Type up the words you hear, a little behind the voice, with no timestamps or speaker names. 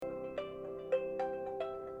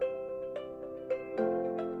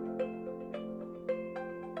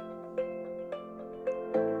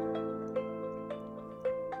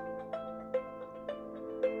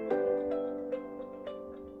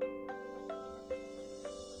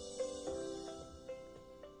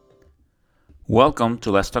Welcome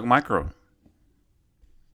to Let's Talk Micro.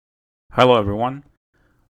 Hello, everyone.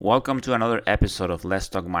 Welcome to another episode of Let's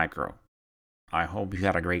Talk Micro. I hope you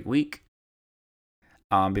had a great week.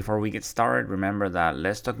 Before we get started, remember that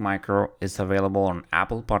Let's Talk Micro is available on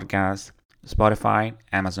Apple Podcasts, Spotify,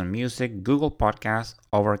 Amazon Music, Google Podcasts,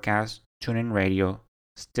 Overcast, TuneIn Radio,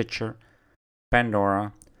 Stitcher,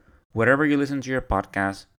 Pandora. Wherever you listen to your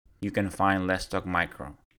podcast, you can find Let's Talk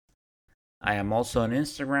Micro. I am also on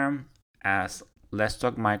Instagram as Let's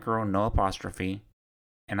Talk Micro, no apostrophe,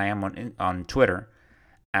 and I am on Twitter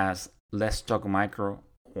as Let's Talk Micro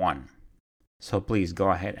 1. So please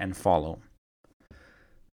go ahead and follow.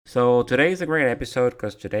 So today is a great episode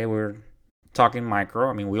because today we're talking micro.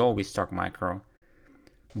 I mean, we always talk micro,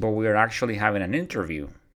 but we're actually having an interview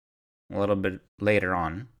a little bit later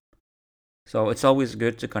on. So it's always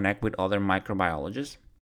good to connect with other microbiologists.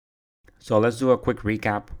 So let's do a quick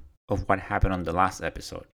recap of what happened on the last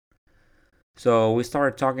episode. So we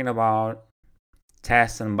started talking about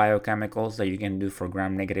tests and biochemicals that you can do for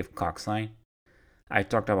gram-negative cocci. I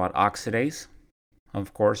talked about oxidase.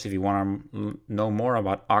 Of course, if you want to know more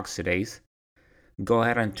about oxidase, go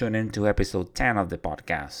ahead and tune into episode 10 of the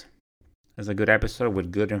podcast. It's a good episode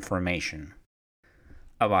with good information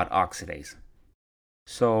about oxidase.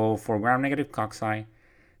 So for gram-negative cocci,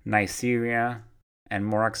 Neisseria and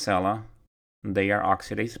Moraxella, they are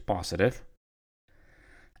oxidase positive.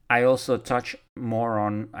 I also touch more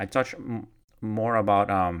about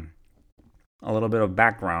a little bit of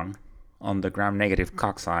background on the gram-negative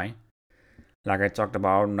cocci. Like I talked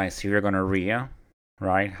about Neisseria gonorrhea,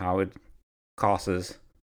 right? How it causes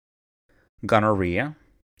gonorrhea.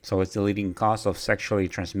 So it's the leading cause of sexually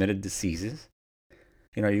transmitted diseases.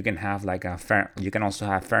 You can have you can also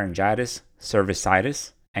have pharyngitis,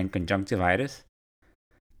 cervicitis, and conjunctivitis.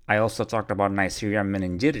 I also talked about Neisseria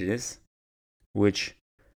meningitidis, which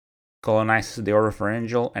colonizes the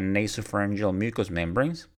oropharyngeal and nasopharyngeal mucous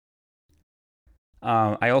membranes.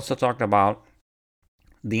 I also talked about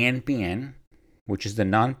the NPN, which is the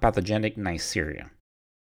non-pathogenic Neisseria.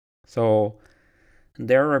 So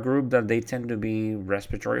they're a group that they tend to be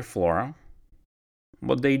respiratory flora,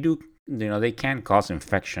 but they can cause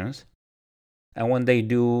infections. And when they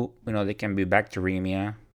do, they can be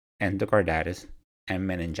bacteremia, endocarditis, and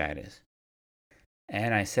meningitis.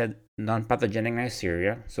 And I said non-pathogenic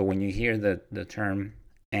Neisseria. So when you hear the term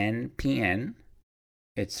NPN,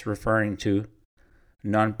 it's referring to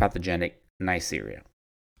non-pathogenic Neisseria.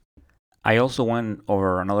 I also went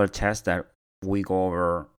over another test that we go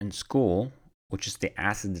over in school, which is the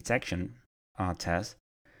acid detection test,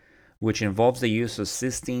 which involves the use of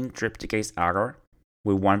cysteine trypticase agar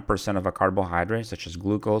with 1% of a carbohydrate such as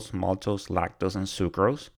glucose, maltose, lactose, and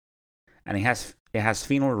sucrose. And it has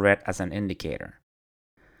phenol red as an indicator.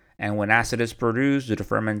 And when acid is produced due to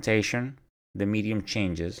fermentation, the medium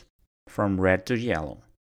changes from red to yellow.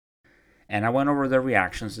 And I went over the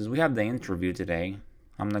reactions. Since we have the interview today,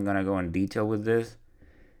 I'm not going to go in detail with this.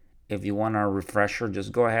 If you want a refresher,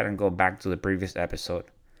 just go ahead and go back to the previous episode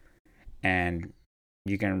and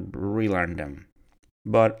you can relearn them.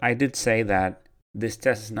 But I did say that this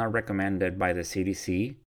test is not recommended by the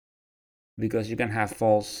CDC because you can have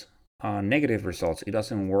false negative results. It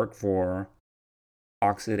doesn't work for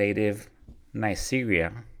oxidative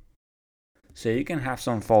Neisseria, so you can have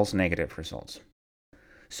some false negative results.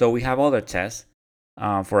 So we have other tests.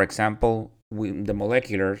 For example, the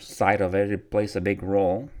molecular side of it plays a big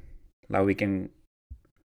role. Like we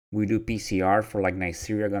do PCR for like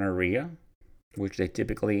Neisseria gonorrhea, which they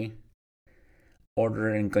typically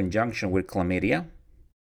order in conjunction with chlamydia.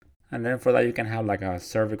 And then for that you can have like a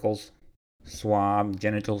cervical swab,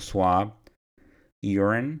 genital swab,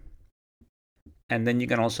 urine. And then you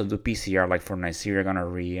can also do PCR like for Neisseria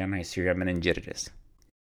gonorrhea and Neisseria meningitidis.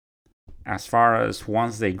 As far as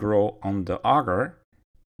once they grow on the agar,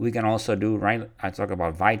 we can also do, right? I talk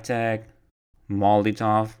about Vitek,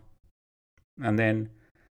 Malditov, and then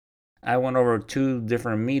I went over 2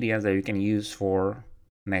 different media that you can use for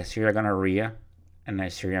Neisseria gonorrhea and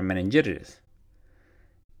Neisseria meningitidis.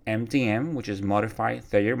 MTM, which is modified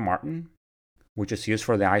Thayer-Martin, which is used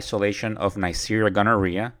for the isolation of Neisseria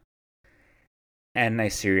gonorrhea and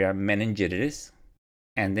Neisseria meningitidis.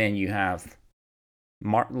 And then you have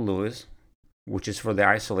Martin-Lewis, which is for the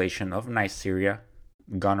isolation of Neisseria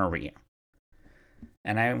gonorrhea.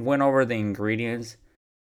 And I went over the ingredients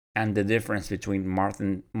and the difference between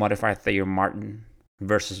modified Thayer-Martin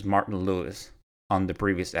versus Martin-Lewis on the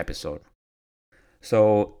previous episode.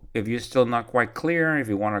 So if you're still not quite clear, if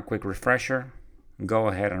you want a quick refresher, go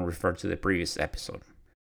ahead and refer to the previous episode.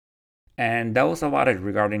 And that was about it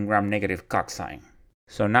regarding gram-negative cocci.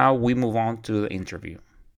 So now we move on to the interview.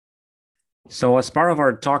 So as part of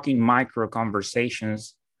our talking micro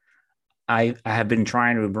conversations, I have been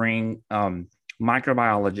trying to bring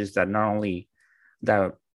microbiologists that not only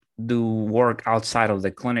that do work outside of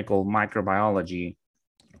the clinical microbiology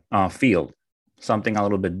field, something a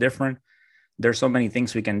little bit different. There's so many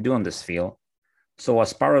things we can do in this field. So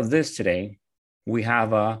as part of this today, we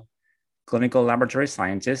have a clinical laboratory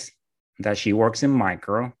scientist that she works in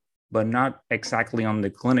micro, but not exactly on the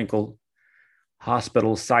clinical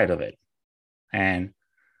hospital side of it. And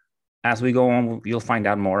as we go on, you'll find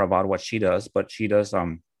out more about what she does. But she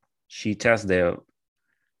tests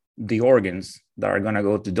the organs that are gonna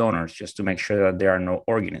go to donors just to make sure that there are no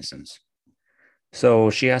organisms. So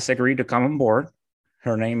she has agreed to come on board.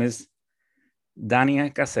 Her name is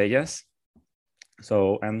Dania Casellas.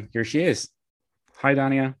 So and here she is. Hi,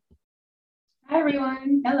 Dania. Hi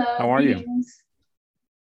everyone. Hello. How are you? Greetings.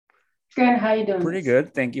 Good. How you doing Pretty this?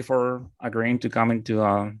 good. Thank you for agreeing to come into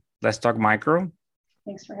Let's Talk Micro.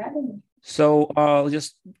 Thanks for having me. So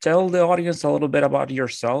just tell the audience a little bit about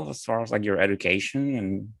yourself as far as like your education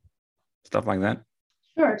and stuff like that.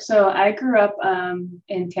 Sure. So I grew up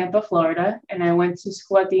in Tampa, Florida, and I went to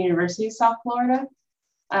school at the University of South Florida.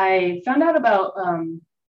 I found out about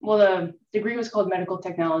well, the degree was called medical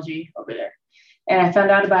technology over there, and I found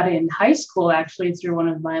out about it in high school actually through one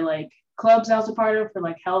of my like clubs I was a part of for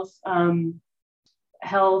like health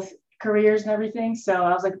careers and everything. So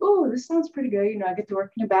I was like, oh, this sounds pretty good. You know, I get to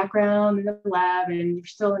work in the background in the lab and you're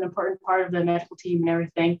still an important part of the medical team and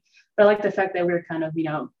everything. But I like the fact that we're kind of,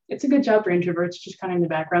 it's a good job for introverts, just kind of in the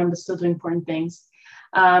background, but still doing important things.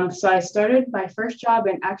 So I started my first job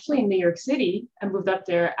in New York City. I moved up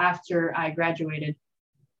there after I graduated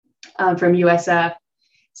from USF.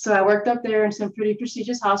 So I worked up there in some pretty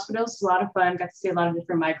prestigious hospitals. It's a lot of fun. Got to see a lot of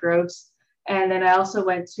different microbes. And then I also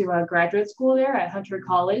went to graduate school there at Hunter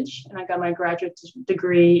College, and I got my graduate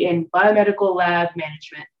degree in biomedical lab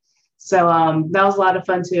management. So that was a lot of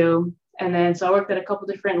fun too. And then so I worked at a couple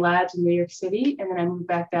different labs in New York City, and then I moved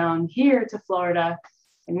back down here to Florida.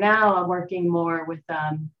 And now I'm working more with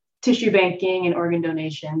tissue banking and organ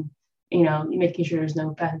donation. You know, making sure there's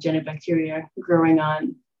no pathogenic bacteria growing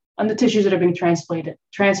on the tissues that are being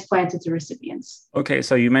transplanted to recipients. Okay,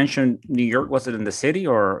 so you mentioned New York. Was it in the city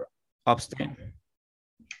or upstate?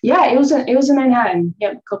 Yeah, it was in Manhattan.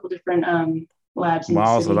 Yep, a couple different labs in the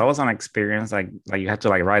Wow, so that city. was an experience like you had to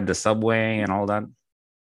like ride the subway and all that.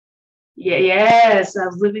 Yeah, yes, I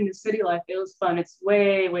was living the city life. It was fun. It's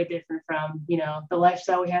way different from the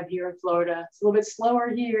lifestyle we have here in Florida. It's a little bit slower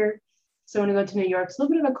here. So when I go to New York, it's a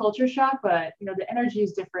little bit of a culture shock, but the energy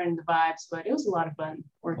is different, the vibes. But it was a lot of fun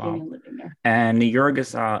working Wow. and living there. And New York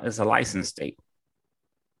is a licensed state.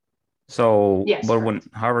 So, Yes, but when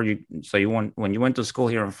correct. however you so you went when you went to school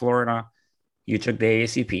here in Florida, you took the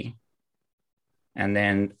AACP, and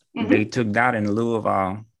then they Hmm. took that in lieu of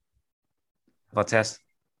a test.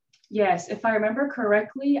 Yes, if I remember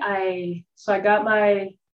correctly, I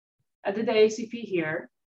did the ACP here,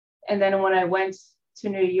 and then when I went to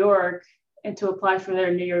New York and to apply for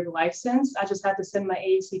their New York license, I just had to send my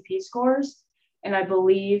ACP scores and I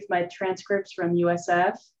believe my transcripts from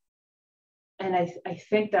USF. And I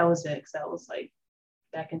think that was it because that was like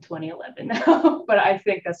back in 2011 now. But I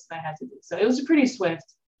think that's what I had to do. So it was a pretty swift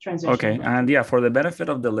transition. Okay, But and yeah, for the benefit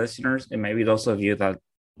of the listeners and maybe those of you that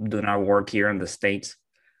do not work here in the States,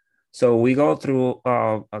 so we go through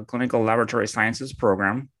a clinical laboratory sciences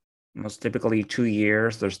program. Most typically 2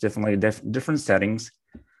 years. There's definitely different settings.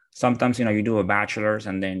 Sometimes you do a bachelor's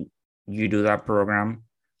and then you do that program.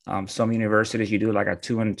 Some universities you do like a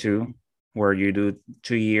 2 and 2, where you do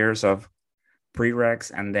 2 years of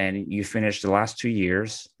prereqs and then you finish the last 2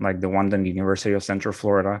 years, like the one in the University of Central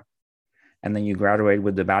Florida, and then you graduate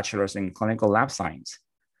with the bachelor's in clinical lab science.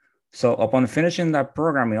 So upon finishing that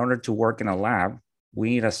program, in order to work in a lab,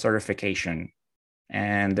 we need a certification.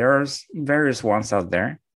 And there's various ones out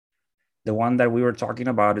there. The one that we were talking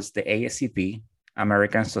about is the ASCP,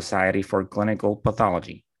 American Society for Clinical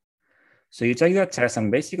Pathology. So you take that test,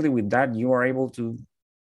 and basically with that, you are able to,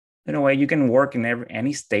 in a way, you can work in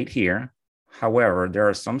any state here. However, there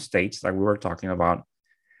are some states, like we were talking about,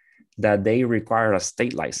 that they require a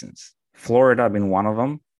state license. Florida being one of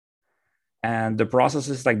them. And the process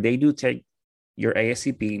is like they do take your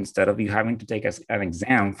ASCP instead of you having to take an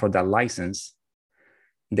exam for that license.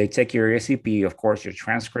 They take your ASCP, of course, your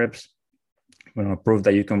transcripts, prove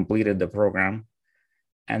that you completed the program,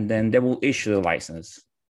 and then they will issue the license.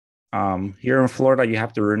 Here in Florida, you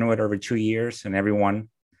have to renew it every 2 years, and everyone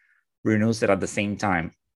renews it at the same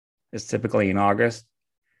time. It's typically in August.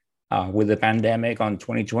 With the pandemic on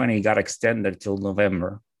 2020, it got extended till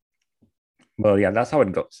November. But yeah, that's how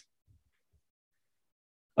it goes.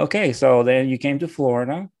 Okay, so then you came to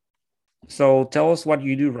Florida. So tell us what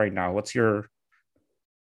you do right now. What's your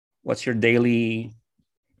daily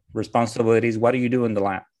responsibilities? What do you do in the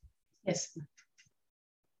lab? Yes,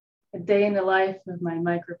 a day in the life of my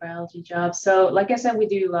microbiology job. So, like I said, we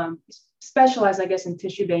do specialize, I guess, in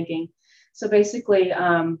tissue banking. So basically,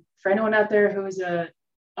 for anyone out there who is a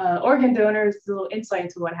organ donor, it's a little insight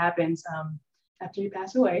into what happens after you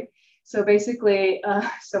pass away. So basically,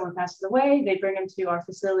 someone passes away, they bring them to our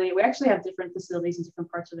facility. We actually have different facilities in different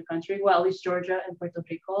parts of the country. Well, at least Georgia and Puerto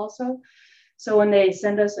Rico also. So when they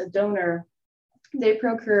send us a donor, they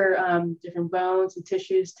procure different bones and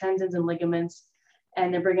tissues, tendons and ligaments,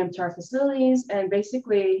 and they bring them to our facilities. And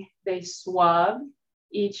basically, they swab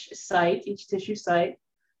each site, each tissue site,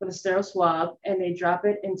 with a sterile swab, and they drop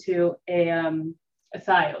it into a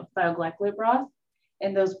thioglycolate broth.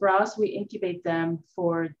 And those broths, we incubate them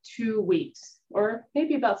for 2 weeks, or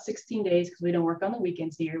maybe about 16 days, because we don't work on the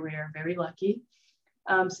weekends here. We are very lucky.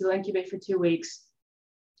 So they'll incubate for 2 weeks.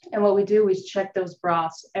 And what we do is check those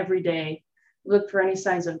broths every day, look for any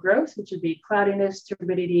signs of growth, which would be cloudiness,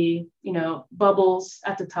 turbidity, bubbles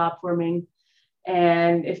at the top forming.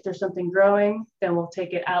 And if there's something growing, then we'll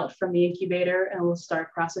take it out from the incubator and we'll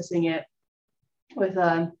start processing it with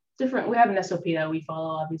we have an SOP that we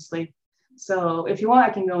follow, obviously. So if you want,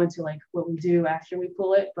 I can go into like what we do after we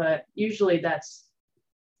pull it, but usually that's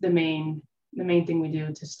the main thing we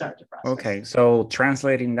do to start the process. Okay, so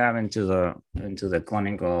translating that into the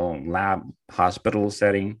clinical lab hospital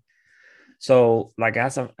setting. So like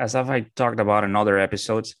as I talked about in other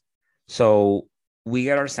episodes, so we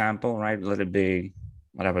get our sample, right? Let it be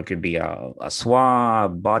whatever, it could be a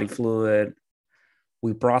swab, body fluid.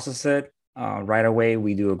 We process it right away.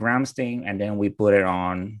 We do a gram stain and then we put it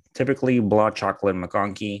on typically blood chocolate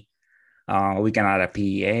McConkey. We can add a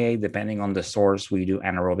PEA depending on the source. We do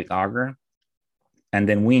anaerobic agar and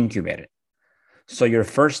then we incubate it. So your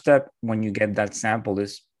first step when you get that sample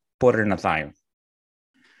is put it in a thio.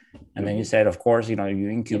 And then you said, of course, you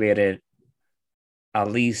incubate it at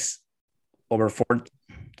least over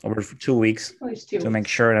 2 weeks to make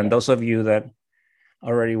sure. And those of you that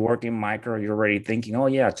already work in micro, you're already thinking, oh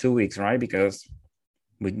yeah, 2 weeks, right? Because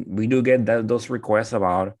we do get those requests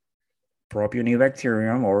about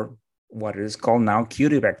Propionibacterium, or what is called now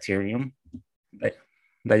Cutibacterium,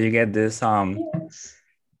 that you get this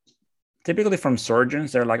typically from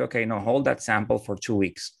surgeons. They're like, okay, no, hold that sample for 2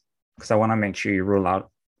 weeks because I want to make sure you rule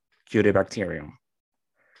out Cutibacterium.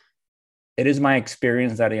 It is my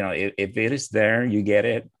experience that if it is there, you get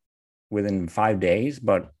it within 5 days,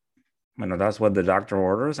 but that's what the doctor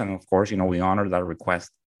orders, and of course we honor that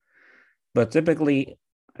request. But typically,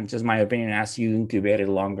 it's just my opinion, as you incubate it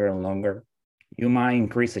longer and longer, you might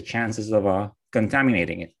increase the chances of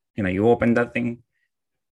contaminating it. You open that thing,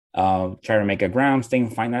 try to make a gram stain,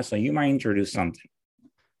 find that, so you might introduce something,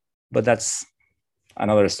 but that's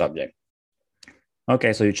another subject.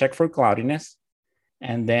 Okay, so you check for cloudiness,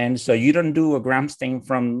 and then so you don't do a gram stain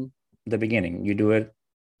from the beginning. You do it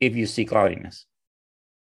if you see cloudiness.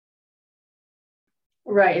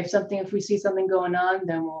 Right. If we see something going on,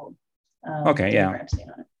 then we'll do a gram stain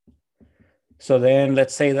on it. So then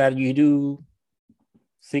let's say that you do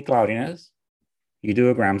see cloudiness, you do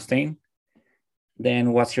a gram stain,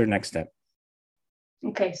 then what's your next step?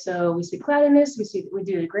 Okay, so we see cloudiness, we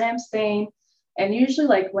do the gram stain, and usually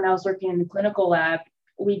like when I was working in the clinical lab,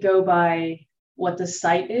 we go by what the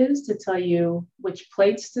site is to tell you which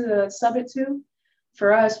plates to sub it to.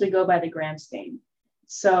 For us, we go by the gram stain.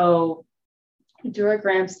 So we do our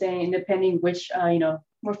gram stain, depending which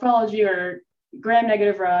morphology or gram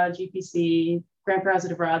negative rod, GPC, gram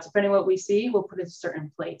positive rods, depending on what we see, we'll put it to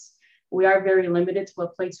certain plates. We are very limited to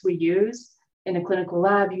what plates we use. In a clinical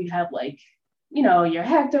lab, you have like, your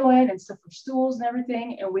hectoin and stuff for stools and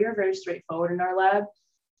everything. And we are very straightforward in our lab.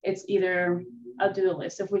 It's either, I'll do the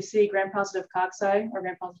list. If we see gram positive cocci or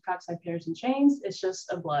gram positive cocci pairs and chains, it's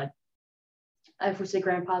just a blood. If we see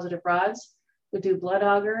gram positive rods, we do blood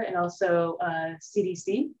agar and also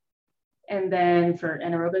CDC. And then for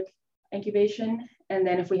anaerobic incubation. And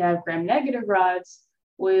then if we have gram negative rods,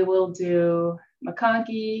 we will do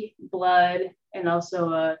McConkey, blood, and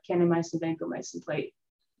also a kanamycin vancomycin plate.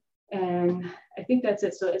 And I think that's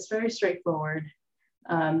it. So it's very straightforward,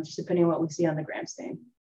 just depending on what we see on the gram stain.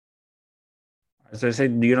 So I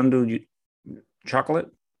said, you don't do chocolate?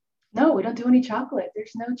 No, we don't do any chocolate.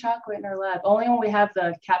 There's no chocolate in our lab. Only when we have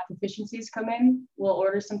the CAP deficiencies come in, we'll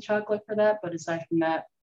order some chocolate for that. But aside from that,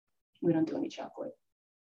 we don't do any chocolate.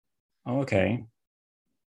 Okay.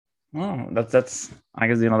 Oh, that's I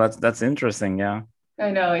guess that's interesting. Yeah.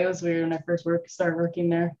 I know, it was weird when I first started working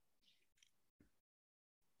there.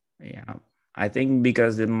 Yeah. I think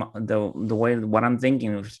because the way what I'm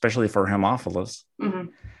thinking, especially for Haemophilus, Mm-hmm.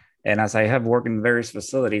 and as I have worked in various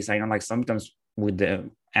facilities, I know like sometimes with the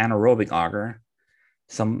anaerobic agar,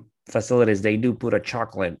 some facilities they do put a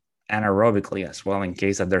chocolate anaerobically as well in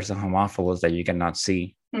case that there's a Haemophilus that you cannot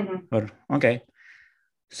see. Mm-hmm. But okay,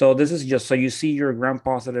 so this is just so you see your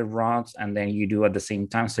gram-positive rods, and then you do at the same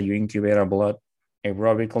time. So you incubate a blood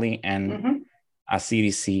aerobically and Mm-hmm. a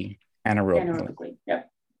CDC anaerobically. Anaerobically. Yep.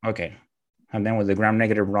 Okay. And then with the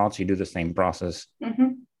gram-negative rods, you do the same process. Mm-hmm.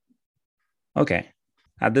 Okay.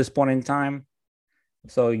 At this point in time,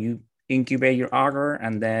 so you incubate your agar,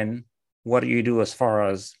 and then what do you do as far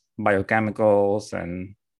as biochemicals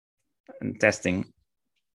and testing?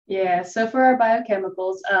 Yeah. So for our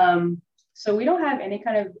biochemicals, so we don't have any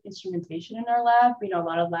kind of instrumentation in our lab. You know, a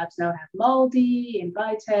lot of labs now have MALDI and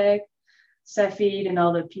Vitec, Cepheid, and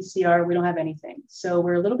all the PCR. We don't have anything. So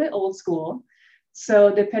we're a little bit old school.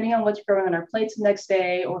 So depending on what's growing on our plates the next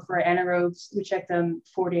day, or for our anaerobes, we check them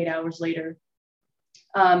 48 hours later.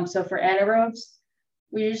 So for anaerobes,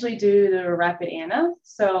 we usually do the rapid ana.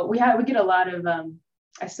 So we get a lot of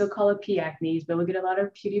I still call it P. acnes, but we get a lot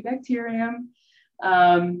of Putibacterium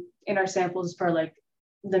in our samples for like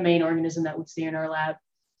the main organism that we see in our lab.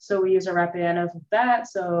 So we use a rapid ana for that.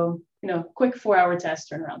 So quick 4-hour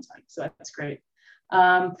test turnaround time. So that's great.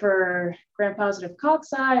 For gram-positive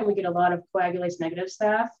cocci, we get a lot of coagulase negative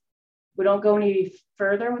staph. We don't go any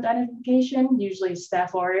further with identification, usually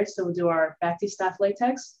Staph aureus. So we'll do our Bacti-Staph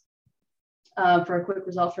latex for a quick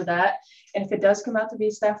result for that. And if it does come out to be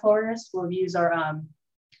Staph aureus, we'll use our,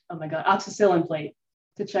 oxacillin plate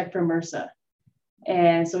to check for MRSA.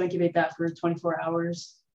 And so incubate that for 24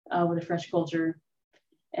 hours with a fresh culture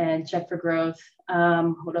and check for growth.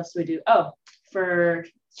 What else do we do? Oh,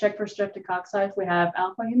 check for streptococci, if we have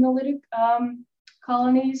alpha hemolytic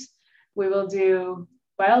colonies, we will do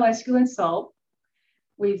bioesculin salt.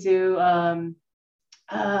 We do the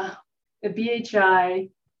BHI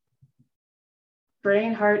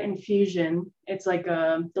brain heart infusion. It's like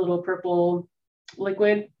the little purple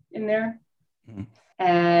liquid in there. Mm-hmm.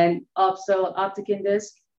 And also Opticin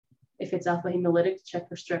disc, if it's alpha hemolytic, to check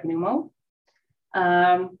for strep pneumo.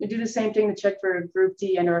 We do the same thing to check for group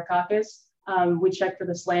D enterococcus. We check for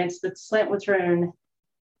the slants. The slant will turn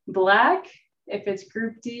black if it's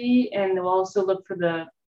group D, and we'll also look for the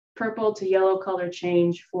purple to yellow color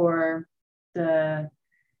change for the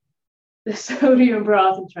sodium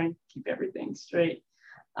broth and trying to keep everything straight.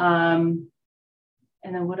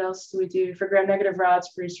 And then what else do we do? For gram-negative rods,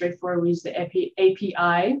 pretty straightforward. We use the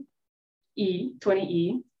API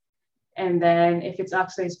E20E. And then if it's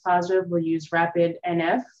oxidase positive, we'll use rapid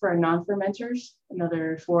NF for our non-fermenters,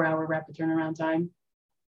 another 4-hour rapid turnaround time.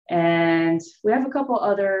 And we have a couple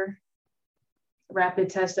other rapid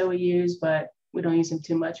tests that we use, but we don't use them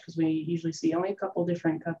too much because we usually see only a couple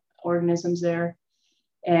different organisms there.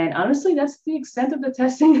 And honestly, that's the extent of the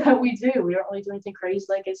testing that we do. We don't really do anything crazy.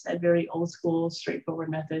 Like I said, very old school,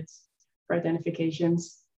 straightforward methods for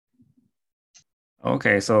identifications.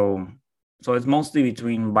 Okay, so it's mostly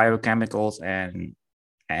between biochemicals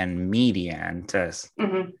and media and tests.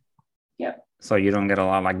 Mm-hmm. Yep. So you don't get a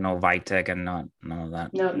lot like no Vitec and none of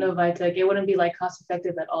that. No Vitec. It wouldn't be like cost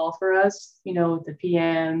effective at all for us, with the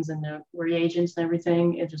PMs and the reagents and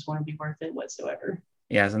everything. It just wouldn't be worth it whatsoever.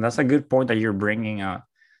 Yes, and that's a good point that you're bringing up.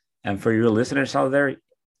 And for your listeners out there,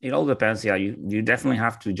 it all depends. Yeah, you definitely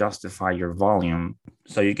have to justify your volume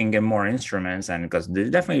so you can get more instruments, and because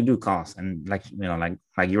they definitely do cost. And like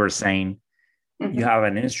you were saying, mm-hmm. You have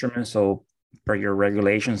an instrument, so per your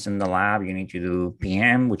regulations in the lab, you need to do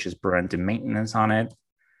PM, which is preventive maintenance on it.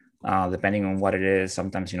 Depending on what it is,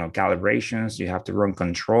 sometimes calibrations. You have to run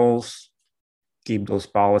controls, keep those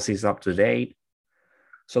policies up to date.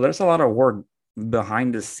 So there's a lot of work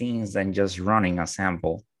behind the scenes than just running a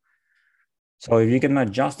sample. So if you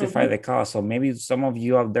cannot justify the cost, so maybe some of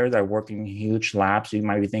you out there that work in huge labs, you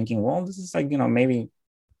might be thinking, well, this is like, maybe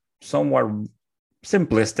somewhat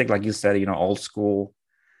simplistic, like you said, old school.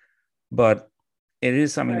 But it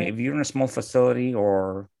is, right. If you're in a small facility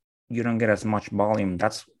or you don't get as much volume,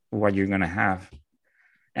 that's what you're going to have.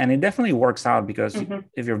 And it definitely works out because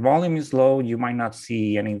if your volume is low, you might not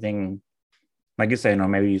see anything, like you said,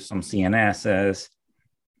 maybe some CNSs.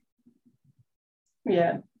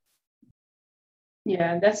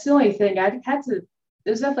 Yeah, that's the only thing.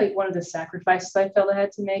 There's definitely one of the sacrifices I felt I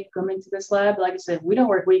had to make coming to this lab. Like I said, we don't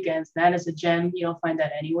work weekends. That is a gem. You don't find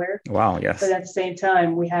that anywhere. Wow, yes. But at the same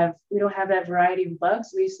time, we don't have that variety of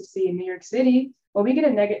bugs we used to see in New York City. When we get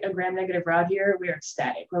a gram-negative rod here, we are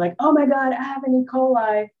ecstatic. We're like, oh my God, I have an E.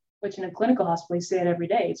 coli, which in a clinical hospital, you say it every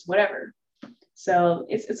day. It's whatever. So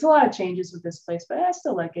it's a lot of changes with this place, but I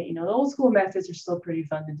still like it. You know, the old school methods are still pretty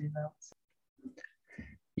fun to do though.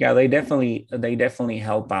 Yeah, they definitely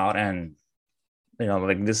help out. And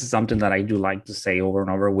like this is something that I do like to say over and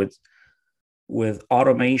over with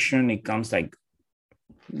automation. It comes like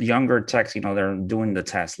younger techs, they're doing the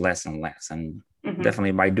test less and less. And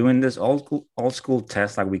definitely by doing this old school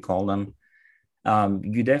tests, like we call them,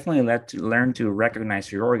 you definitely learn to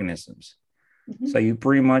recognize your organisms. So you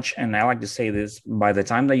pretty much, and I like to say this, by the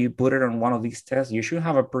time that you put it on one of these tests, you should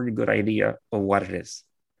have a pretty good idea of what it is.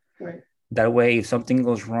 Right. That way, if something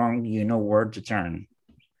goes wrong, you know where to turn.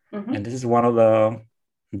 And this is one of the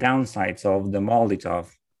downsides of the MALDI-TOF.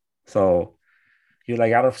 So you're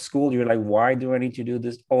like out of school, you're like, why do I need to do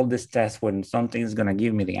all this test when something's going to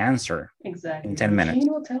give me the answer in 10 minutes? The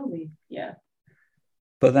machine will tell me. Yeah.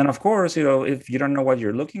 But then, of course, if you don't know what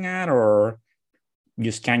you're looking at, or you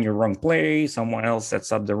scan your wrong place, someone else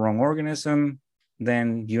sets up the wrong organism,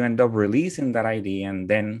 then you end up releasing that ID. And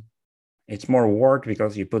then it's more work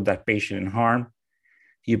because you put that patient in harm.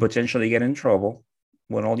 You potentially get in trouble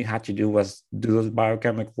when all you had to do was do those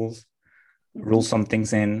biochemicals, rule some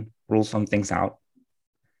things in, rule some things out.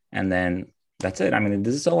 And then that's it. I mean,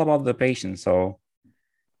 this is all about the patient. So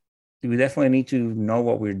we definitely need to know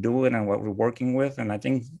what we're doing and what we're working with. And I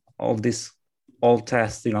think all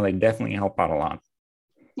tests, they definitely help out a lot.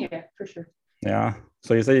 Yeah, for sure. Yeah.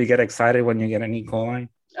 So you say you get excited when you get an E. coli?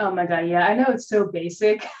 Oh my God. Yeah. I know it's so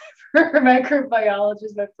basic for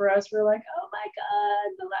microbiologists, but for us, we're like, oh my God,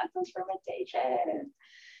 the lactose fermentation.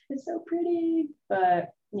 It's so pretty.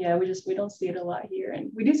 But yeah, we don't see it a lot here. And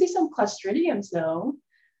we do see some Clostridiums though.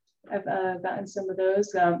 I've gotten some of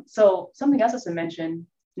those. So something else to mention,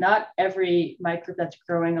 not every microbe that's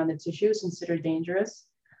growing on the tissue is considered dangerous.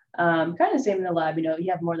 Kind of the same in the lab,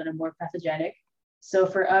 you have more that are more pathogenic. So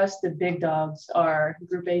for us, the big dogs are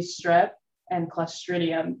group A strep and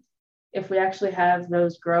Clostridium. If we actually have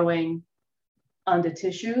those growing on the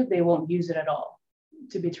tissue, they won't use it at all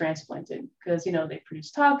to be transplanted because, they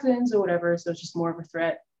produce toxins or whatever. So it's just more of a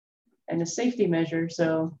threat and a safety measure.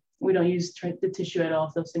 So we don't use the tissue at all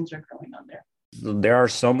if those things are growing on there. There are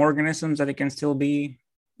some organisms that it can still be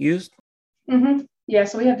used? Yeah,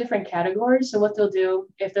 so we have different categories. So what they'll do,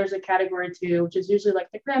 if there's a category 2, which is usually like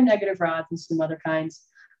the gram-negative rods and some other kinds,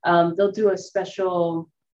 they'll do a special,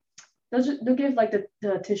 they'll give like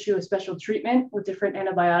the tissue a special treatment with different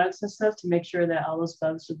antibiotics and stuff to make sure that all those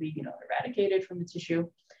bugs will be, eradicated from the tissue.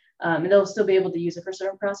 And they'll still be able to use it for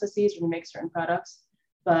certain processes or to make certain products.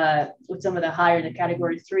 But with some of the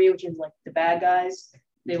category 3, which is like the bad guys,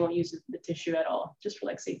 they won't use the tissue at all, just for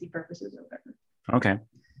like safety purposes or whatever. Okay.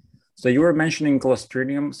 So you were mentioning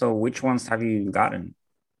Clostridium. So which ones have you gotten?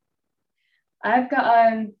 I've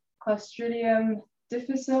gotten Clostridium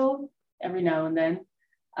difficile every now and then.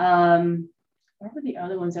 What were the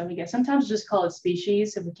other ones that we get? Sometimes just call it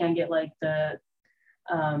species if we can't get like the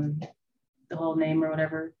whole name or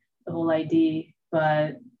whatever, the whole ID.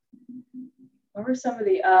 But what were some of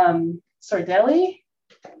the Sardelli?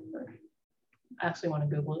 I actually want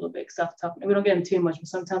to Google a little bit because off the top, we don't get into too much, but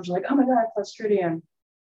sometimes you're like, oh my God, Clostridium.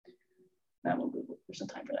 I won't Google for some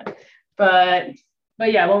time for that.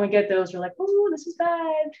 But yeah, when we get those, we're like, oh, this is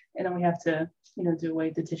bad. And then we have to, do away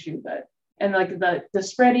the tissue. And like the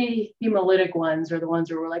spready hemolytic ones are the ones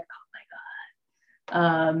where we're like, oh my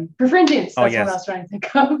God. Perfringens, that's what I was trying to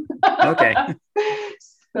think of. Okay.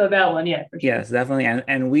 So that one, yeah. For sure. Yes, definitely.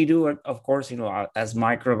 And we do, of course, as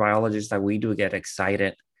microbiologists, that we do get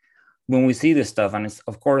excited when we see this stuff. And it's,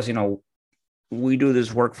 of course, we do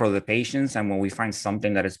this work for the patients. And when we find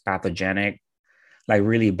something that is pathogenic, like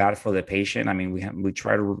really bad for the patient, I mean, we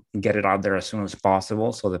try to get it out there as soon as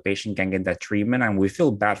possible so the patient can get that treatment, and we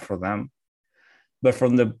feel bad for them. But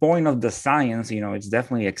from the point of the science, it's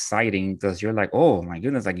definitely exciting because you're like, oh my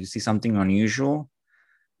goodness, like you see something unusual,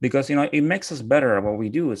 because, it makes us better at what we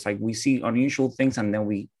do. It's like we see unusual things and then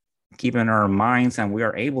we keep in our minds and we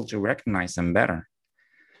are able to recognize them better.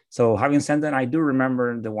 So having said that, I do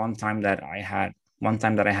remember the one time that I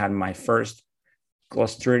had my first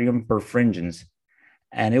Clostridium perfringens,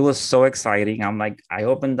 and it was so exciting. I'm like, I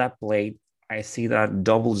opened that plate, I see that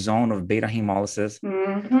double zone of beta hemolysis,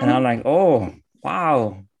 and I'm like, oh,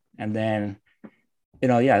 wow. And then, it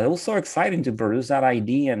was so exciting to produce that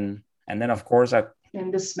ID. And then, of course,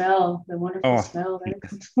 and the smell, the wonderful smell that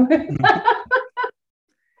comes with.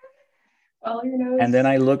 All your nose. And then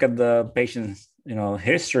I look at the patient's,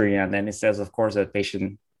 history, and then it says, of course, a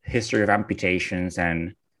patient history of amputations,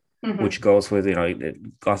 and which goes with, it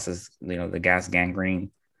causes, the gas gangrene.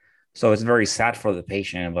 So it's very sad for the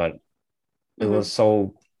patient, but it was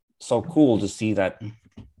so cool to see that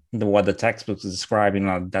what the textbooks describe,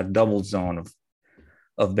 that double zone of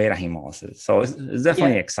of beta hemolysis. So it's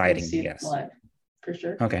definitely Yeah, I exciting. see it Yes. live for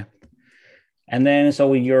sure. Okay. And then, so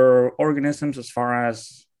with your organisms, as far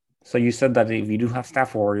as, so you said that if you do have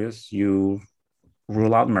Staph aureus, you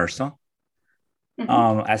rule out MRSA.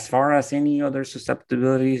 Hmm. As far as any other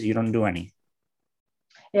susceptibilities, you don't do any.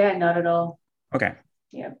 Yeah, not at all. Okay.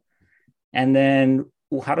 Yeah. And then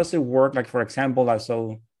how does it work? Like, for example, like,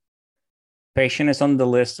 so patient is on the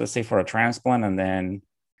list, let's say for a transplant, and then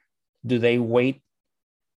do they wait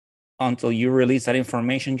until you release that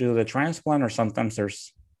information to the transplant, or sometimes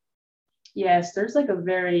there's Yes, there's like a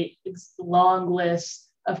very long list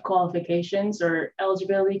of qualifications or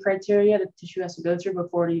eligibility criteria that the tissue has to go through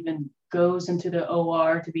before it even goes into the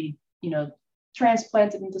OR to be,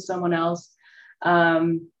 transplanted into someone else.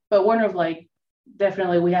 But one of like,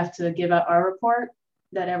 definitely we have to give out our report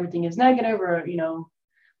that everything is negative, or,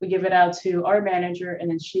 we give it out to our manager, and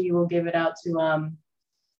then she will give it out to,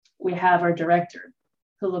 we have our director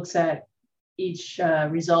who looks at each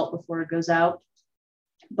result before it goes out.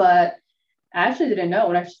 But I actually didn't know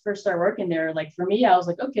when I first started working there. Like for me, I was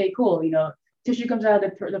like, okay, cool. Tissue comes out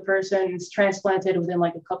of the person, it's transplanted within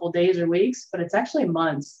like a couple days or weeks, but it's actually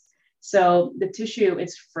months. So the tissue,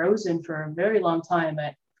 it's frozen for a very long time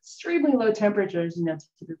at extremely low temperatures, to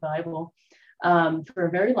keep it viable for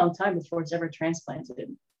a very long time before it's ever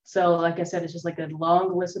transplanted. So, like I said, it's just like a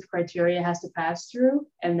long list of criteria it has to pass through,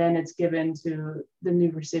 and then it's given to the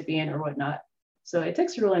new recipient or whatnot. So it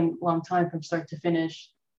takes a really long time from start to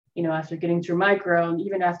finish. After getting through micro, and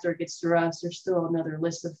even after it gets through us, there's still another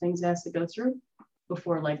list of things it has to go through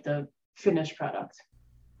before like the finished product.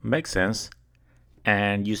 makes sense.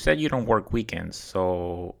 And you said you don't work weekends,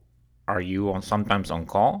 so are you on sometimes on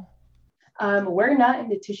call? We're not in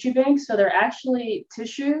the tissue bank, so they're actually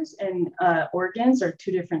tissues and organs are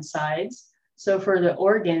two different sides. So for the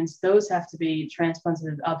organs, those have to be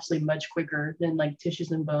transplanted obviously much quicker than like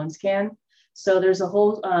tissues and bones can. So there's a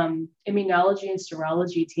whole immunology and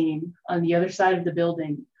serology team on the other side of the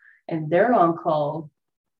building, and they're on call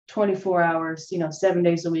 24 hours, 7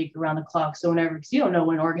 days a week around the clock. So whenever, because you don't know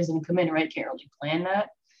when organs going to come in, right? Can't really plan that.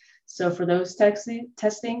 So for those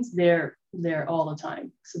testings, they're all the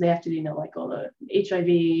time. So they have to, like all the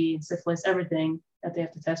HIV, syphilis, everything that they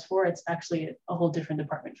have to test for. It's actually a whole different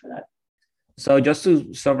department for that. So just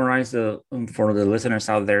to summarize the for the listeners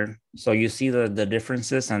out there, so you see the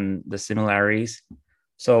differences and the similarities.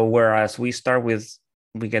 So whereas we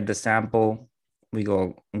get the sample, we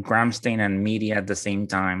go gram stain and media at the same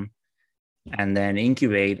time, and then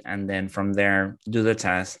incubate, and then from there do the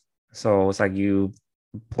test. So it's like you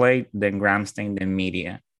plate, then gram stain, then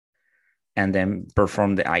media, and then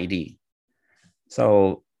perform the ID.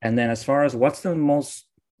 So, and then as far as what's the most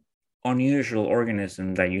unusual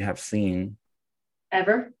organism that you have seen?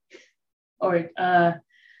 Ever? Or Yeah.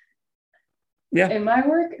 in my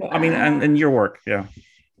work? Well, I mean, and in your work, yeah.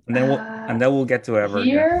 And then we'll get to ever.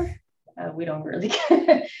 Here, we don't really.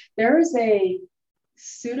 There is a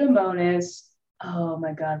Pseudomonas. Oh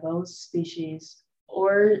my God, what was species?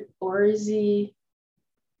 Orzi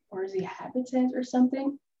habitant or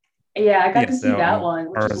something. Yeah, I got to Yes, see that one,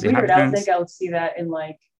 which is Orzi weird. I don't habitans. think I would see that in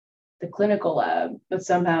like the clinical lab, but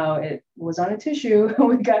somehow it was on a tissue.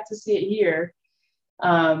 We got to see it here.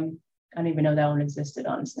 I didn't even know that one existed,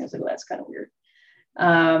 honestly. I was like, well, that's kind of weird.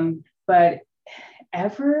 But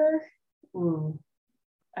ever, ooh,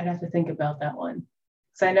 I'd have to think about that one.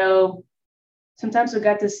 Because I know sometimes we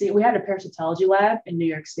had a parasitology lab in New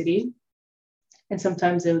York City, and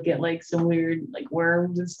sometimes they would get like some weird like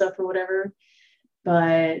worms and stuff or whatever.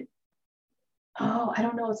 But I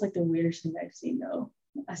don't know. It's like the weirdest thing I've seen though.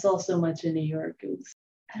 I saw so much in New York.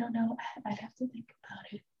 I don't know. I'd have to think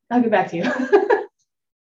about it. I'll get back to you.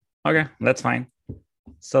 Okay, that's fine.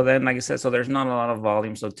 So then, like I said, so there's not a lot of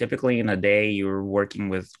volume. So typically in a day, you're working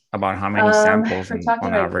with about how many samples For talking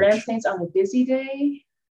on about gram average? stains on a busy day,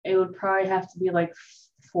 it would probably have to be like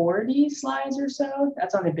 40 slides or so.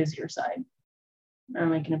 That's on the busier side.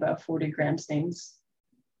 I'm making about 40 gram stains,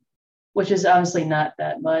 which is honestly not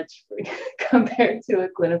that much compared to a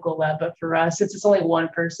clinical lab. But for us, since it's only one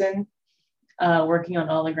person working on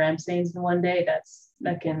all the gram stains in one day,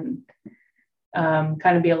 that can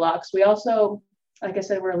kind of be a lot. Because we also, like I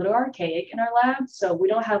said, we're a little archaic in our lab, so we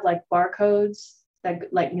don't have like barcodes that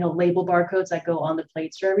like label barcodes that go on the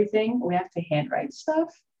plates or everything. We have to handwrite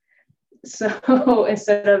stuff. So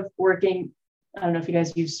instead of working, I don't know if you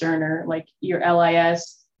guys use Cerner, like your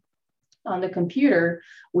LIS on the computer,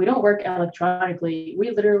 we don't work electronically.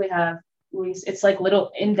 We literally have it's like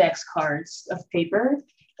little index cards of paper,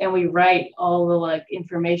 and we write all the like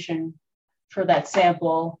information for that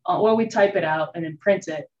sample. Well, we type it out and then print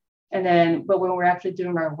it. And then, but when we're actually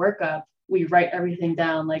doing our workup, we write everything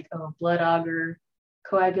down, like, oh, blood agar,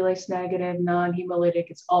 coagulase negative, non-hemolytic,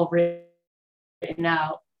 it's all written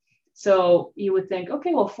out. So you would think,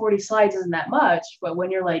 okay, well, 40 slides isn't that much. But when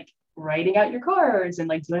you're like writing out your cards and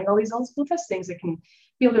like doing all these multiple testings, it can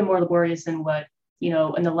be a little bit more laborious than what,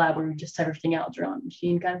 in the lab where you just type everything out, draw on a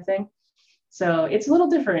machine kind of thing. So it's a little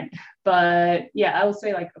different. But yeah, I would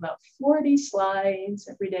say like about 40 slides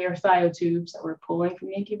every day, or thiotubes that we're pulling from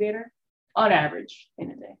the incubator on average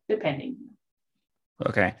in a day, depending.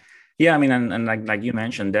 Okay. Yeah, I mean, and like you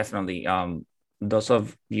mentioned, definitely those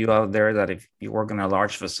of you out there that if you work in a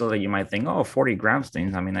large facility, you might think, oh, 40 gram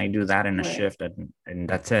stains. I mean, I do that in a Right. shift and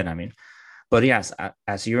that's it. I mean, but yes,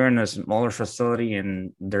 as you're in a smaller facility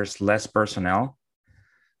and there's less personnel,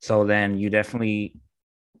 so then you definitely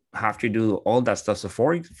have to do all that stuff. So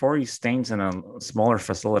 40 stains in a smaller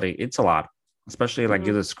facility, it's a lot, especially like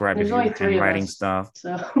you described, if There's only you're 3 of handwriting us, stuff.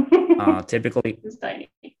 so Typically, it's tiny.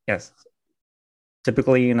 yes,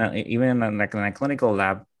 typically even in like in a clinical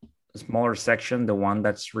lab, smaller section, the one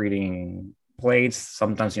that's reading plates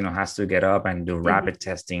sometimes has to get up and do rapid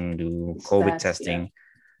testing, do It's COVID fast, testing. yeah.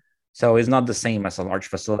 So it's not the same as a large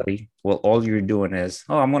facility. Well, all you're doing is,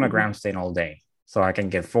 oh, I'm going to Mhm. gram stain all day. So I can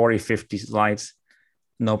get 40, 50 slides,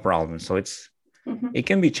 no problem. So it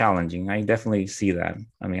can be challenging. I definitely see that.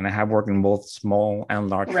 I mean, I have worked in both small and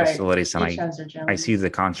large Right. facilities, and Each has their I challenges. see the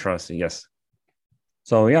contrast. Yes.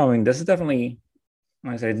 So yeah, I mean, this is definitely,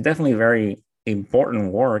 like I say, it's definitely very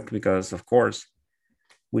important work because, of course,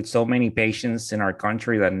 with so many patients in our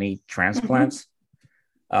country that need transplants,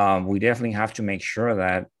 we definitely have to make sure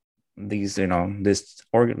that these, these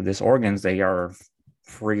organs, they are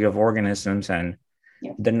free of organisms and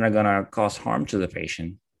they're not gonna cause harm to the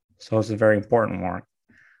patient. So it's a very important work.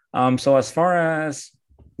 So as far as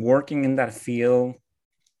working in that field,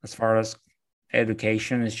 as far as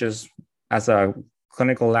education, it's just as a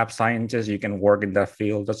clinical lab scientist, you can work in that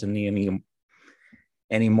field. Doesn't need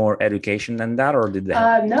any more education than that, or did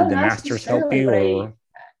No, the not masters help necessarily, you, but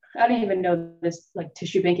or I didn't even know this like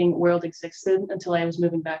tissue banking world existed until I was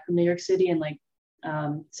moving back from New York City, and like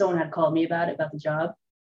someone had called me about the job,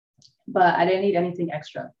 but I didn't need anything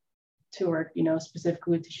extra to work,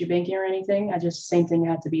 specifically with tissue banking or anything. I just same thing,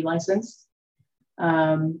 had to be licensed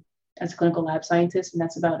as a clinical lab scientist, and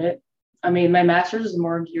that's about it. I mean, my master's is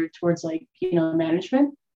more geared towards like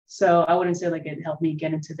management, so I wouldn't say like it helped me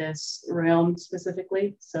get into this realm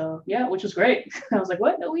specifically. So yeah, which was great. I was like,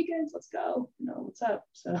 what? No weekends? Let's go. What's up?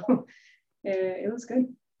 So it was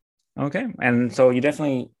good. okay? And so you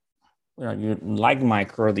definitely you like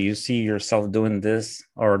micro. Do you see yourself doing this,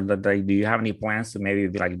 or do you have any plans to maybe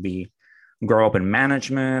be grow up in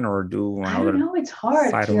management or do I don't another know. It's hard.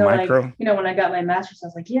 side of micro? When I got my master's, I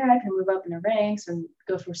was like, yeah, I can move up in the ranks and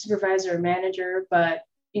go for supervisor or manager. But,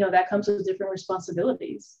 that comes with different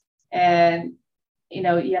responsibilities. And, you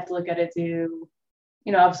have to look at it to,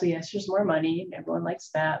 obviously, yes, there's more money. Everyone likes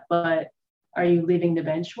that. But are you leaving the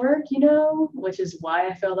bench work, which is why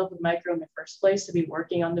I fell up with micro in the first place, to be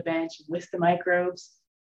working on the bench with the microbes.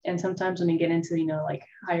 And sometimes when you get into, like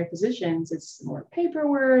higher positions, it's more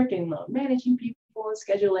paperwork and managing people and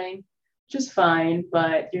scheduling, which is fine,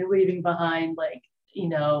 but you're leaving behind like,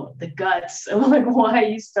 the guts of like why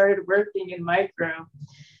you started working in micro.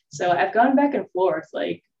 So I've gone back and forth.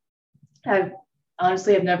 Like I've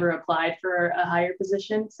honestly have never applied for a higher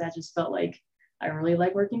position. So I just felt like I really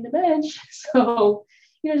like working the bench. So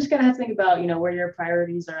just gotta have to think about, where your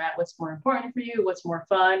priorities are at, what's more important for you, what's more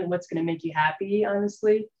fun, what's gonna make you happy,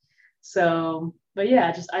 honestly. So, but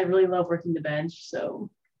yeah, I really love working the bench. So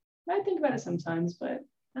I think about it sometimes, but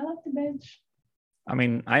I like the bench. I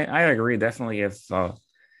mean, I agree definitely. If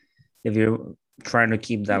you're trying to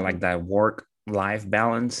keep that like that work life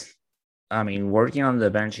balance, I mean, working on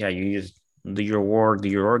the bench, yeah, you just do your work, do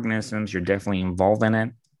your organisms, you're definitely involved in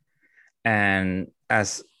it. And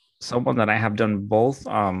as someone that I have done both,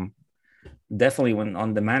 definitely when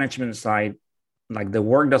on the management side, like the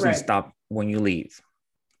work doesn't stop when you leave.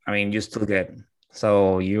 I mean, you still get,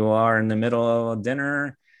 so you are in the middle of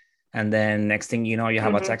dinner, and then next thing you know, you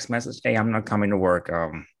have a text message, hey, I'm not coming to work.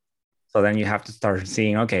 So then you have to start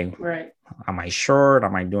seeing, okay, am I short?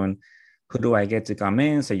 Am I doing, who do I get to come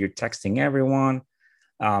in? So you're texting everyone.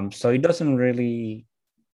 So it doesn't really,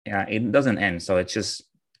 yeah, it doesn't end. So it's just,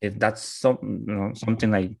 if that's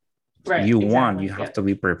something like you want, you have to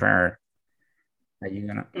be prepared that you're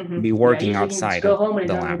gonna be working usually you can just outside go of home and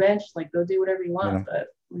the on your lab. bench, like go do whatever you want. But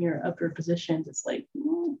when you're up for positions, it's like,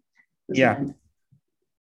 yeah.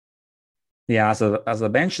 Yeah, as a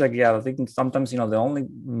bench, like yeah, I think sometimes the only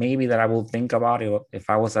maybe that I will think about it if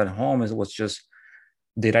I was at home is was just,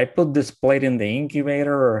 did I put this plate in the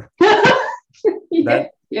incubator, or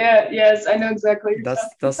Yeah, yes, I know exactly what you're talking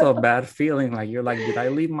That's a bad feeling. Like you're like, did I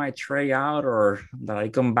leave my tray out, or did I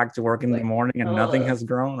come back to work in the like, morning and nothing uh, has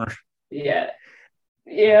grown? Or yeah,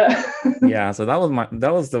 yeah. yeah, so that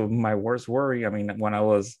was the my worst worry. I mean, when I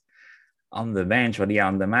was on the bench, but yeah,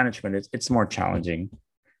 on the management, it's more challenging.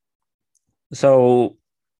 So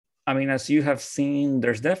I mean, as you have seen,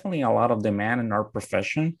 there's definitely a lot of demand in our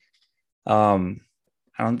profession. Um,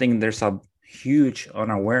 I don't think there's a huge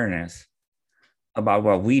unawareness about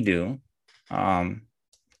what we do. Um,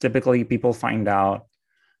 Typically, people find out,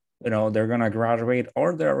 they're gonna graduate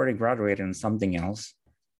or they're already graduated in something else,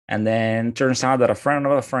 and then turns out that a friend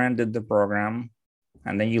of a friend did the program,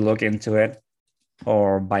 and then you look into it,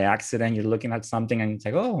 or by accident you're looking at something and it's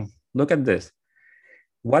like, oh, look at this.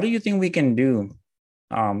 What do you think we can do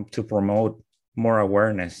to promote more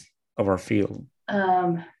awareness of our field?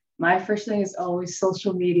 Um, my first thing is always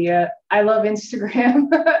social media. I love Instagram.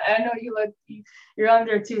 I know you're on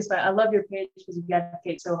there too, so I love your page because you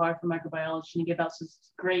advocate so hard for microbiology and you give out such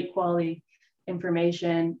great quality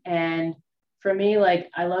information. And for me,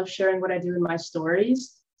 like I love sharing what I do in my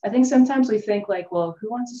stories. I think sometimes we think like, well,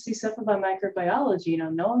 who wants to see stuff about microbiology?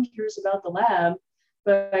 No one cares about the lab,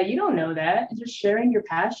 but you don't know that. And just sharing your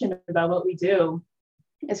passion about what we do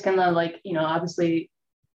is kind of like, obviously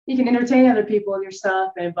you can entertain other people with your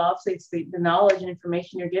stuff, and obviously it's the knowledge and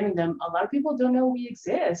information you're giving them. A lot of people don't know we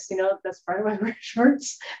exist. That's part of why we're short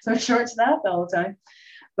staffed all the time.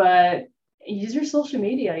 But use your social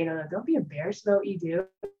media. Don't be embarrassed about what you do.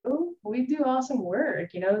 We do awesome work.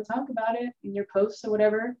 Talk about it in your posts or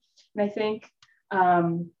whatever. And I think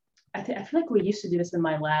I feel like we used to do this in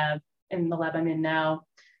my lab, in the lab I'm in now.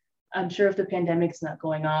 I'm sure if the pandemic's not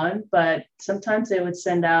going on, but sometimes they would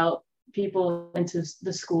send out people into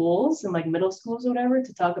the schools and like middle schools or whatever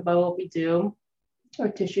to talk about what we do or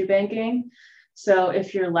tissue banking. So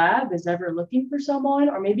if your lab is ever looking for someone,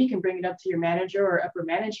 or maybe you can bring it up to your manager or upper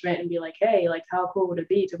management and be like, hey, like how cool would it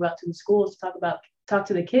be to go out to the schools to talk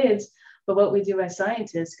to the kids, but what we do as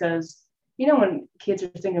scientists, because when kids are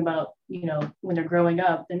thinking about, when they're growing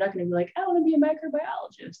up, they're not going to be like, I want to be a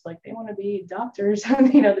microbiologist. Like they want to be doctors,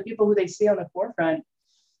 the people who they see on the forefront.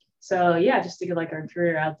 So yeah, just to get like our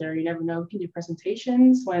career out there. You never know. We can do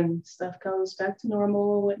presentations when stuff comes back to normal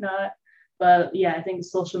or whatnot. But yeah, I think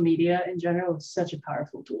social media in general is such a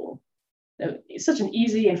powerful tool. It's such an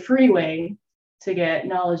easy and free way to get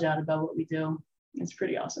knowledge out about what we do. It's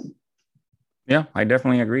pretty awesome. Yeah, I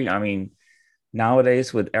definitely agree. I mean,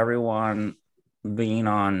 nowadays with everyone being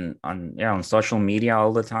on social media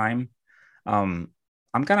all the time, um,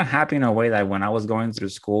 I'm kind of happy in a way that when I was going through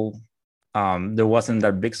school, there wasn't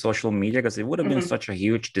that big social media because it would have been Mm-hmm. such a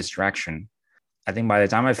huge distraction. I think by the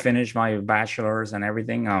time I finished my bachelor's and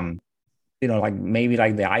everything, like maybe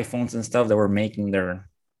like the iPhones and stuff that were making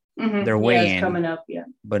Mm-hmm. their Yeah, way it's in. coming up. Yeah.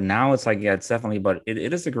 But now it's like, yeah, it's definitely, but it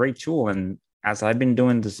is a great tool. And as I've been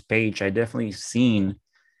doing this page, I definitely seen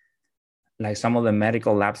like some of the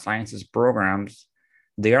medical lab sciences programs,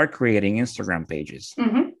 they are creating Instagram pages.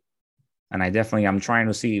 Mm-hmm. And I'm trying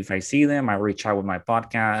to see if I see them, I reach out with my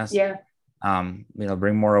podcast, Yeah.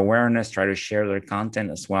 bring more awareness, try to share their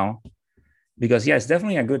content as well. Because yeah, it's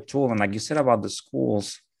definitely a good tool. And like you said about the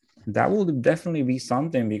schools, that will definitely be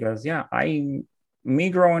something because yeah,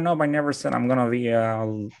 me growing up, I never said I'm gonna be a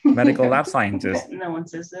medical lab scientist. No one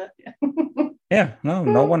says that. Yeah, no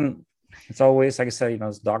one. It's always like I said,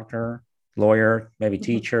 it's doctor, lawyer, maybe Yeah.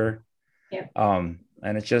 teacher. Yeah.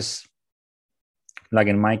 And it's just like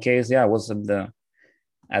in my case, yeah, I was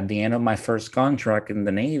at the end of my first contract in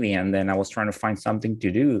the Navy, and then I was trying to find something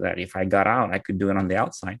to do that if I got out, I could do it on the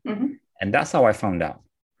outside. Mm-hmm. And that's how I found out.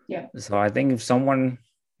 Yeah. So I think if someone,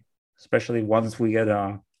 especially once we get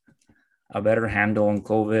a better handle on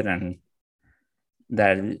COVID, and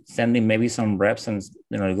that sending maybe some reps and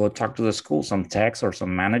go talk to the school, some techs or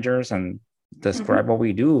some managers, and Mm-hmm. describe what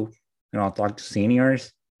we do. Talk to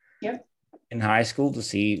seniors Yep. in high school to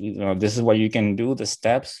see this is what you can do, the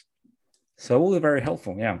steps. So it will be very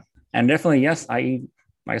helpful. Yeah, and definitely yes, like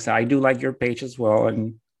I said, I do like your page as well,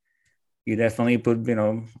 and you definitely put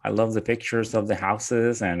I love the pictures of the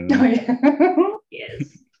houses Oh and yeah. Yes.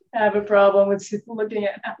 I have a problem with looking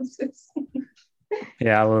at houses.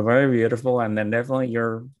 yeah, we're very beautiful. And then definitely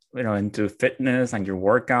you're into fitness and your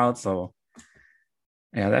workouts. So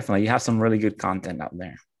yeah, definitely you have some really good content out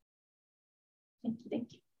there. Thank you.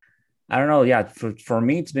 Thank you. I don't know. Yeah, for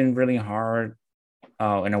me, it's been really hard.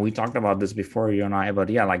 We talked about this before, you and I, but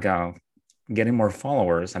yeah, like getting more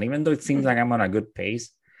followers. And even though it seems like I'm on a good pace,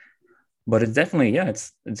 but it's definitely, yeah,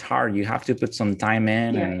 it's hard. You have to put some time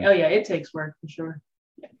in, Yeah. and Oh yeah, it takes work for sure.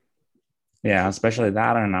 Yeah. yeah, Consistent especially work.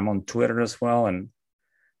 that. And I'm on Twitter as well. And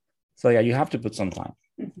so yeah, you have to put some time.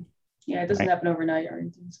 Mhm. Yeah, it doesn't right? happen overnight or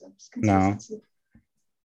anything, so it's No. consistency.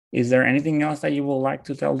 Is there anything else that you would like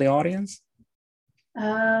to tell the audience?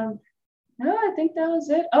 Um, no, I think that was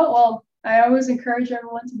it. Oh, well, I always encourage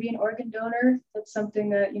everyone to be an organ donor. That's something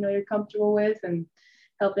that, you're comfortable with and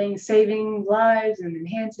helping saving lives and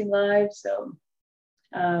enhancing lives. So,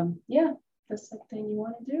 yeah, that's something you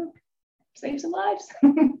want to do. Save some lives.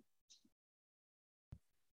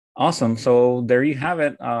 Awesome. So there you have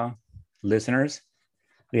it, listeners.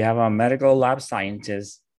 We have a medical lab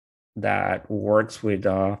scientist that works with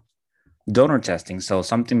donor testing. So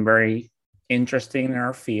something very interesting in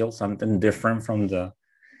our field, something different from the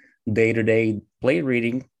day-to-day plate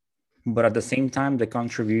reading, but at the same time, the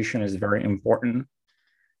contribution is very important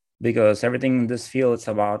because everything in this field is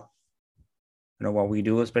about what we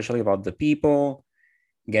do, especially about the people,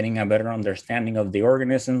 getting a better understanding of the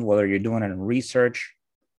organisms, whether you're doing it in research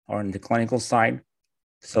or in the clinical side.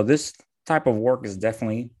 So this type of work is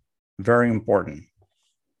definitely very important.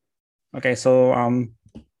 Okay, so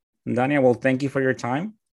Dania, well, thank you for your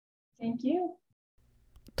time. Thank you.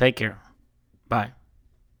 Take care. Bye.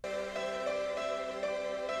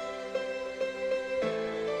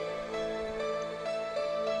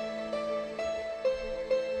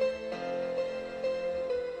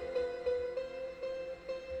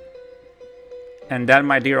 And that,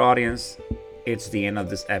 my dear audience, it's the end of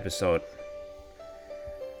this episode.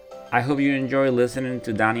 I hope you enjoy listening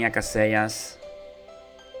to Dania Casellas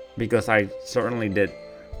because I certainly did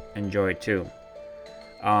enjoy it too.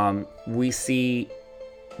 We see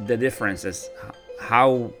the differences,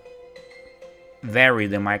 how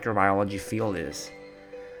varied the microbiology field is,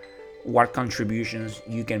 what contributions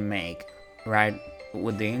you can make, right?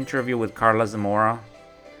 With the interview with Carla Zamora,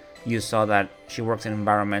 you saw that she works in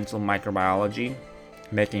environmental microbiology,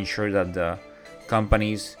 making sure that the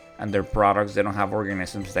companies and their products, they don't have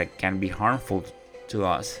organisms that can be harmful to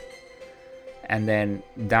us. And then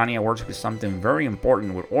Dania works with something very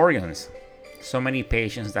important with organs. So many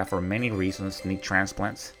patients that for many reasons need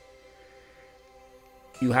transplants.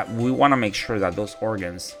 We want to make sure that those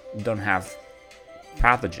organs don't have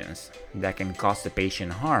pathogens that can cause the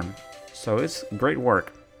patient harm. So it's great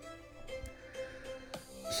work.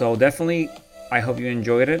 So definitely, I hope you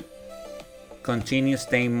enjoyed it. Continue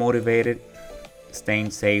staying motivated,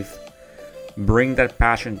 staying safe. Bring that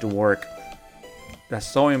passion to work. That's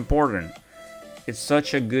so important. It's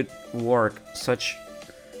such a good work, such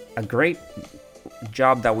a great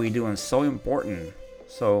job that we do, and so important.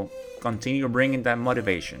 So continue bringing that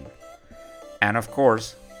motivation. And of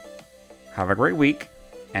course, have a great week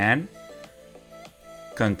and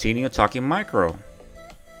continue talking micro.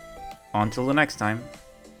 Until the next time,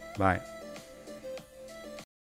 bye.